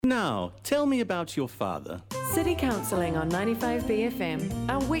Now, tell me about your father. City Counselling on 95BFM,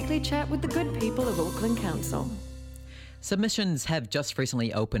 our weekly chat with the good people of Auckland Council. Submissions have just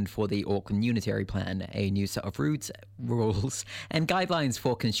recently opened for the Auckland Unitary Plan, a new set of routes, rules and guidelines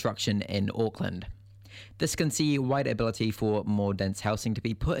for construction in Auckland. This can see wide ability for more dense housing to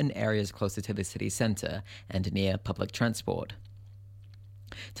be put in areas closer to the city centre and near public transport.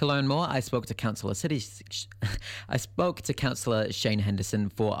 To learn more, I spoke to Councillor Shane Henderson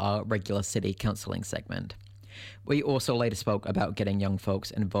for our regular City Counselling segment. We also later spoke about getting young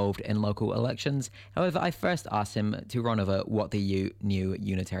folks involved in local elections. However, I first asked him to run over what the new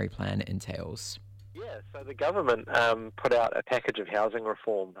unitary plan entails. Yeah, so the government put out a package of housing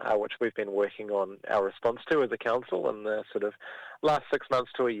reform, which we've been working on our response to as a council in the sort of last 6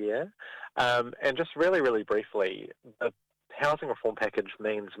 months to a year. And just really, really briefly, the housing reform package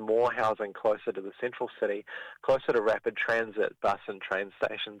means more housing closer to the central city, closer to rapid transit, bus and train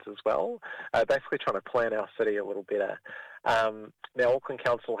stations as well, basically trying to plan our city a little better. Now, Auckland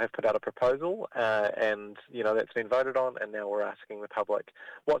Council have put out a proposal and, that's been voted on, and now we're asking the public,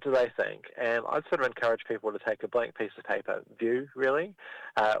 what do they think? And I'd sort of encourage people to take a blank piece of paper view, really.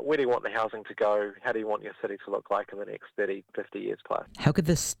 Where do you want the housing to go? How do you want your city to look like in the next 30, 50 years plus? How could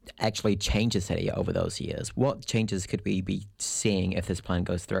this actually change the city over those years? What changes could we be seeing if this plan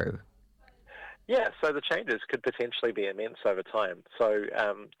goes through? Yeah, so the changes could potentially be immense over time. So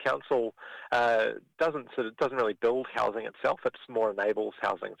council doesn't really build housing itself. It more enables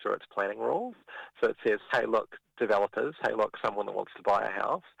housing through its planning rules. So it says, hey, look, developers, hey, look, someone that wants to buy a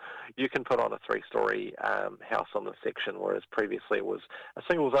house, you can put on a 3-storey house on this section, whereas previously it was a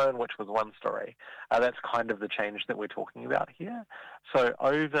single zone, which was 1 storey. That's kind of the change that we're talking about here. So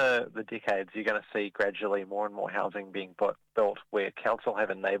over the decades, you're going to see gradually more and more housing being built where council have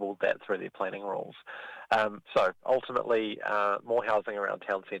enabled that through their planning rules. So ultimately, more housing around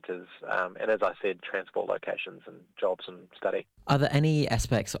town centres, and as I said, transport locations and jobs and study. Are there any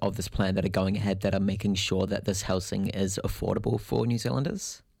aspects of this plan that are going ahead that are making sure that this housing is affordable for New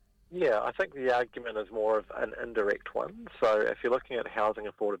Zealanders? Yeah, I think the argument is more of an indirect one. So if you're looking at housing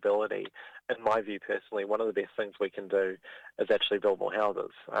affordability, in my view personally, one of the best things we can do is actually build more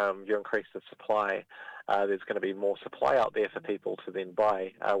houses. You increase the supply, there's going to be more supply out there for people to then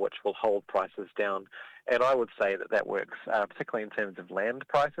buy, which will hold prices down. And I would say that works, particularly in terms of land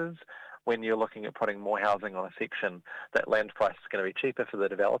prices. When you're looking at putting more housing on a section, that land price is going to be cheaper for the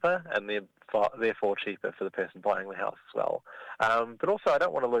developer and therefore cheaper for the person buying the house as well. But also, I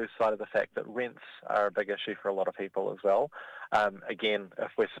don't want to lose sight of the fact that rents are a big issue for a lot of people as well. Again, if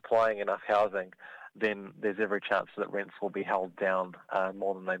we're supplying enough housing, then there's every chance that rents will be held down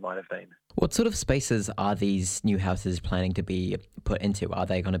more than they might have been. What sort of spaces are these new houses planning to be put into? Are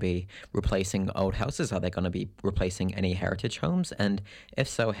they going to be replacing old houses? Are they going to be replacing any heritage homes? And if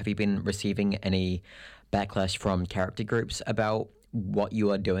so, have you been receiving any backlash from character groups about what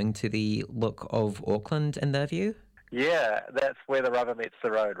you are doing to the look of Auckland in their view? Yeah, that's where the rubber meets the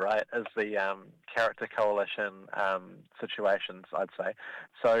road, right, is the character coalition situations, I'd say.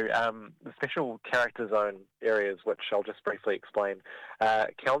 So the special character zone areas, which I'll just briefly explain,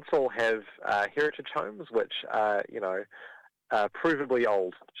 council have heritage homes, which are, provably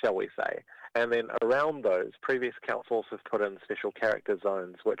old, shall we say. And then around those, previous councils have put in special character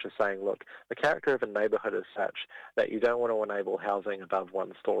zones, which are saying, look, the character of a neighbourhood is such that you don't want to enable housing above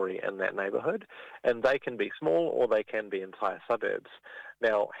 1 storey in that neighbourhood, and they can be small or they can be entire suburbs.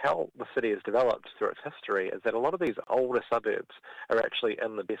 Now, how the city has developed through its history is that a lot of these older suburbs are actually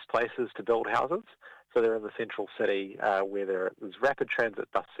in the best places to build houses. So they're in the central city where there's rapid transit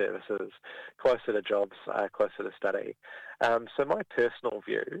bus services, closer to jobs, closer to study. So my personal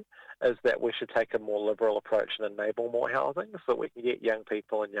view is that we should take a more liberal approach and enable more housing so that we can get young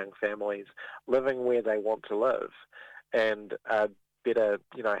people and young families living where they want to live and better,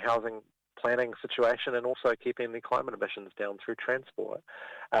 housing planning situation and also keeping the climate emissions down through transport.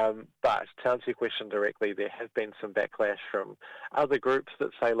 But to answer your question directly, there have been some backlash from other groups that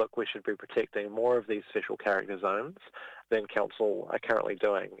say, look, we should be protecting more of these special character zones than council are currently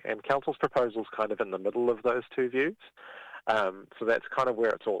doing. And council's proposal is kind of in the middle of those two views. So that's kind of where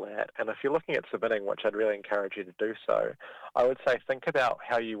it's all at. And if you're looking at submitting, which I'd really encourage you to do so, I would say think about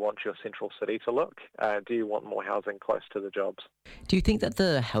how you want your central city to look. Do you want more housing close to the jobs? Do you think that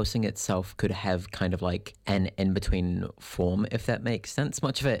the housing itself could have kind of like an in-between form, if that makes sense?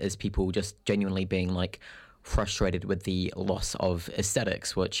 Much of it is people just genuinely being like frustrated with the loss of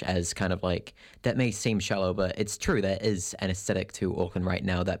aesthetics, which as kind of like, that may seem shallow, but it's true, there is an aesthetic to Auckland right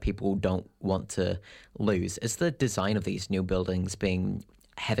now that people don't want to lose. Is the design of these new buildings being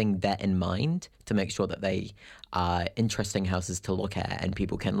having that in mind to make sure that they are interesting houses to look at and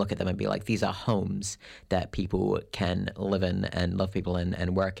people can look at them and be like, these are homes that people can live in and love people in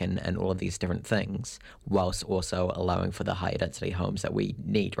and work in and all of these different things, whilst also allowing for the higher density homes that we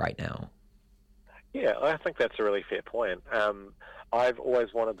need right now? Yeah, I think that's a really fair point. I've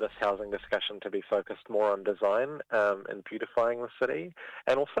always wanted this housing discussion to be focused more on design and beautifying the city,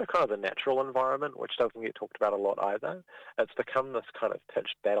 and also kind of the natural environment, which doesn't get talked about a lot either. It's become this kind of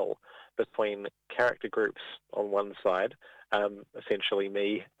pitched battle between character groups on one side, essentially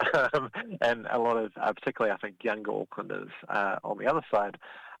me, and a lot of, particularly I think, younger Aucklanders on the other side.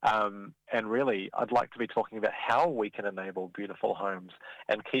 And really, I'd like to be talking about how we can enable beautiful homes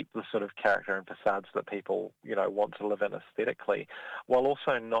and keep the sort of character and facades that people, want to live in aesthetically, while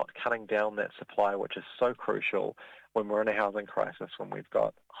also not cutting down that supply, which is so crucial when we're in a housing crisis, when we've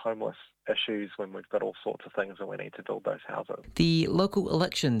got homeless issues, when we've got all sorts of things and we need to build those houses. The local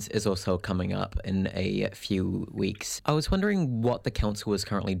elections is also coming up in a few weeks. I was wondering what the council is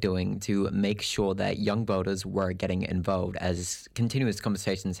currently doing to make sure that young voters were getting involved, as continuous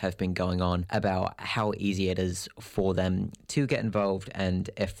conversations have been going on about how easy it is for them to get involved and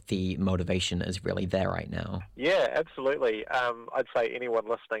if the motivation is really there right now. Yeah, absolutely. I'd say anyone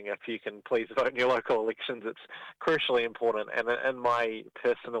listening, if you can please vote in your local elections, it's crucially important. And in my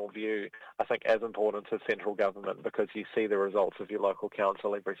personal view, I think as important as central government, because you see the results of your local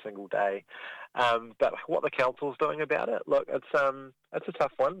council every single day. But what the council's doing about it, look, it's a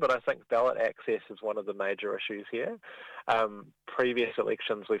tough one, but I think ballot access is one of the major issues here. Previous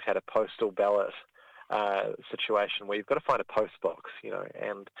elections, we've had a postal ballot situation where you've got to find a post box,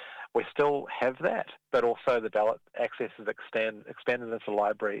 and we still have that, but also the ballot access is expanded into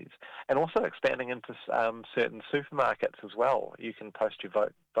libraries and also expanding into certain supermarkets as well. You can post your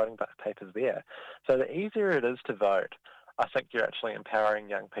voting papers there. So the easier it is to vote, I think you're actually empowering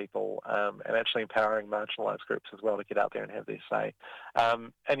young people and actually empowering marginalised groups as well to get out there and have their say.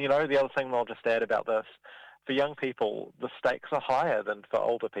 And the other thing I'll just add about this, for young people, the stakes are higher than for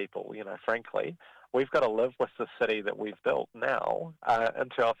older people, frankly. We've got to live with the city that we've built now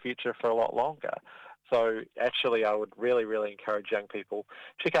into our future for a lot longer. So actually, I would really, really encourage young people,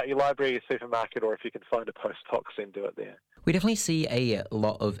 check out your library, your supermarket, or if you can find a post box, then do it there. We definitely see a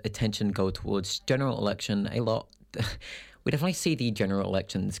lot of attention go towards general election, we definitely see the general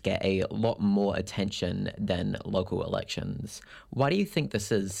elections get a lot more attention than local elections. Why do you think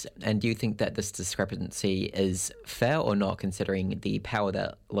this is? And do you think that this discrepancy is fair or not, considering the power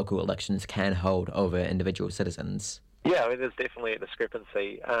that local elections can hold over individual citizens? Yeah, there's definitely a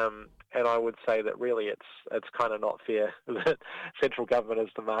discrepancy. And I would say that really it's kind of not fair that central government is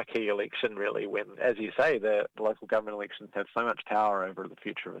the marquee election, really, when, as you say, the local government elections have so much power over the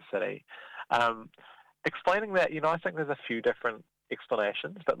future of a city. Explaining that, I think there's a few different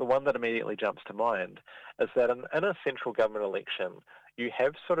explanations, but the one that immediately jumps to mind is that in a central government election, you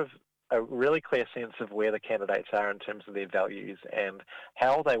have sort of a really clear sense of where the candidates are in terms of their values and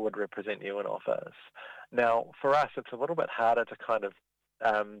how they would represent you in office. Now, for us, it's a little bit harder to kind of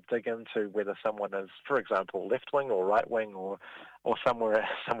dig into whether someone is, for example, left-wing or right-wing or somewhere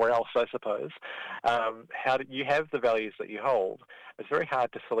else, I suppose. How do you have the values that you hold? It's very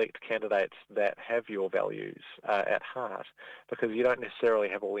hard to select candidates that have your values at heart because you don't necessarily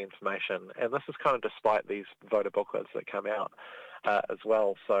have all the information. And this is kind of despite these voter booklets that come out as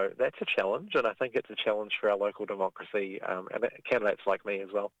well. So that's a challenge, and I think it's a challenge for our local democracy and candidates like me as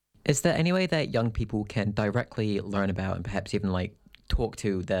well. Is there any way that young people can directly learn about and perhaps even talk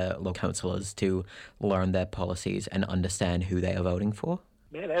to their local councillors to learn their policies and understand who they are voting for?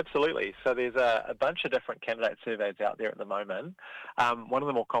 Yeah, absolutely. So there's a bunch of different candidate surveys out there at the moment. One of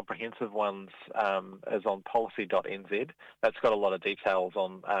the more comprehensive ones is on policy.nz. That's got a lot of details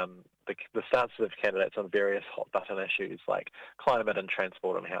on the stances of candidates on various hot-button issues like climate and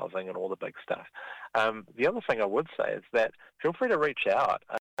transport and housing and all the big stuff. The other thing I would say is that feel free to reach out.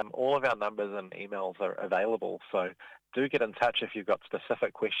 All of our numbers and emails are available, so do get in touch if you've got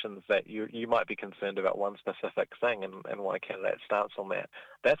specific questions that you might be concerned about one specific thing and want a candidate stance on that.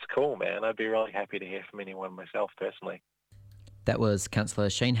 That's cool, man. I'd be really happy to hear from anyone myself personally. That was Councillor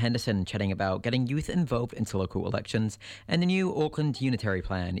Shane Henderson chatting about getting youth involved into local elections and the new Auckland Unitary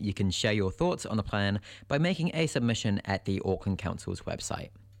Plan. You can share your thoughts on the plan by making a submission at the Auckland Council's website.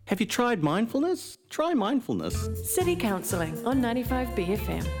 Have you tried mindfulness? Try mindfulness. City Counselling on 95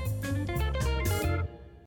 BFM.